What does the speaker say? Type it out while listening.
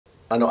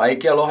Ano ai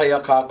ke aloha ia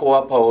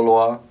kākoa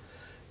pauloa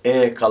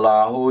e ka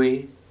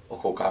lāhui o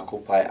ko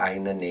kākou pai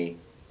aina nei.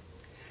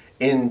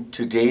 In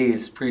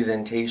today's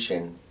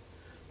presentation,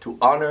 to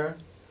honor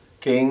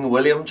King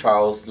William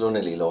Charles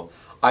Lunalilo,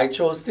 I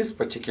chose this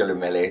particular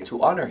mele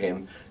to honor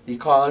him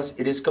because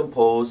it is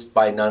composed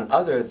by none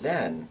other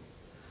than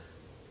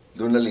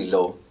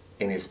Lunalilo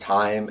in his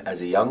time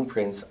as a young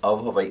prince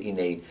of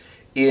Hawaii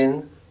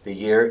in the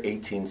year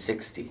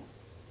 1860.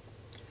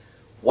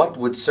 What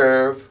would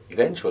serve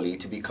eventually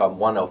to become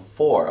one of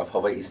 4 of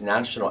Hawaii's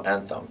national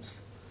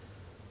anthems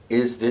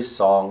is this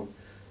song,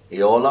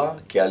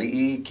 Eola Ke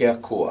Aliʻi Ke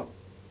Akua.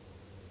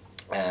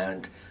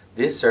 And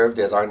this served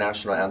as our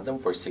national anthem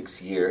for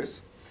 6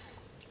 years.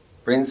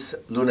 Prince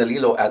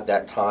Lunalilo at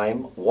that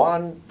time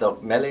won the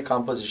mele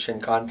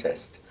composition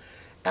contest,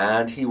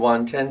 and he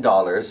won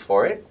 $10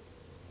 for it,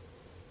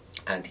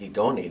 and he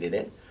donated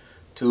it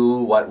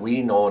to what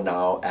we know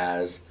now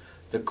as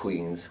the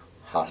Queen's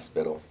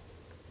Hospital.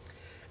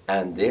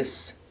 And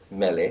this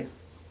mele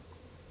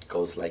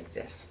goes like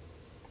this.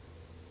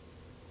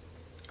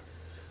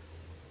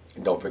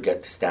 And don't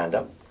forget to stand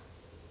up,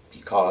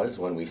 because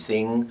when we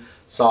sing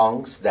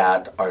songs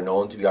that are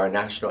known to be our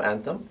national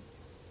anthem,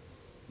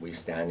 we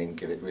stand and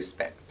give it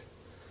respect.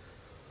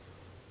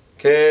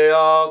 Ke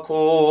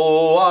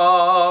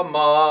akua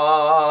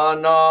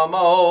mana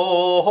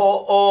mau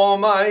ho'o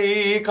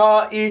mai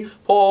kai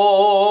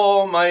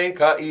po mai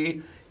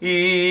kai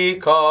I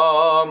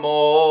ka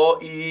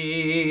mo'i.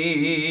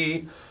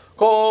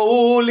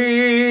 Ko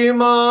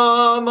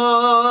lima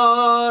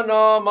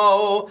mana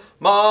mau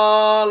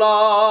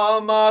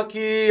malama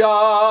ki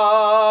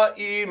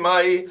ai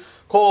mai.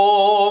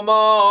 Ko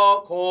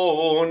ma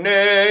ko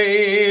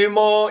nei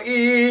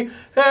mo'i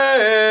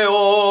he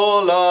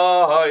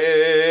ola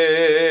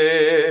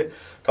e.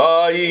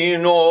 Ka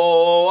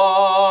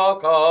inoa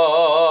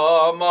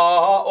ka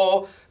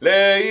ma'o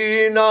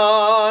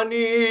leina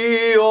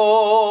ni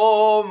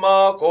o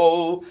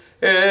mako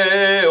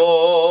e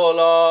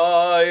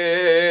ola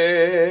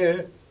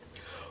e.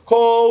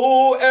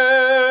 Ko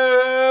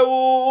e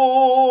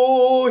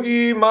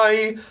uhi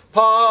mai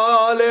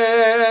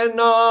pale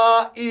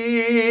na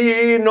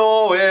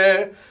ino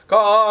e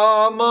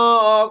ka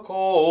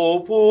mako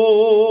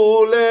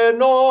pule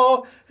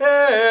no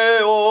e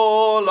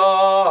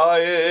ola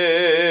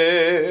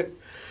e.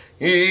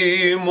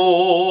 I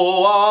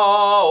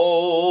mua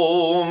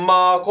o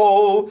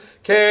mako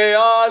ke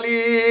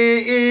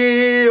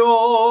aliʻi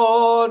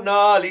o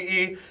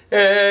naliʻi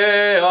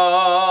e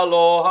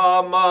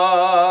aloha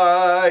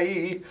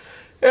mai.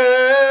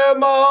 E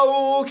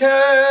mau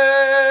ke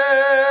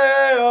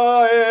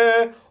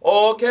ae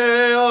o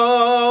ke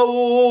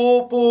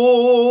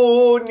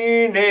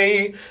aupuni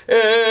nei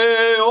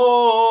e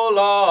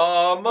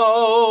ola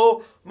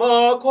mau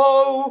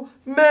mako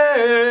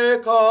me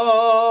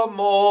ka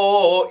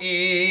mo'i.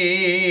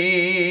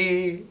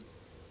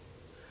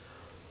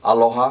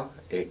 Aloha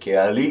e ke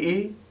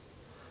aliʻi,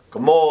 ka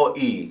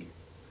mo'i,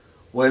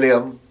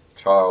 William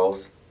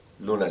Charles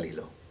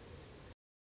Lunalilo.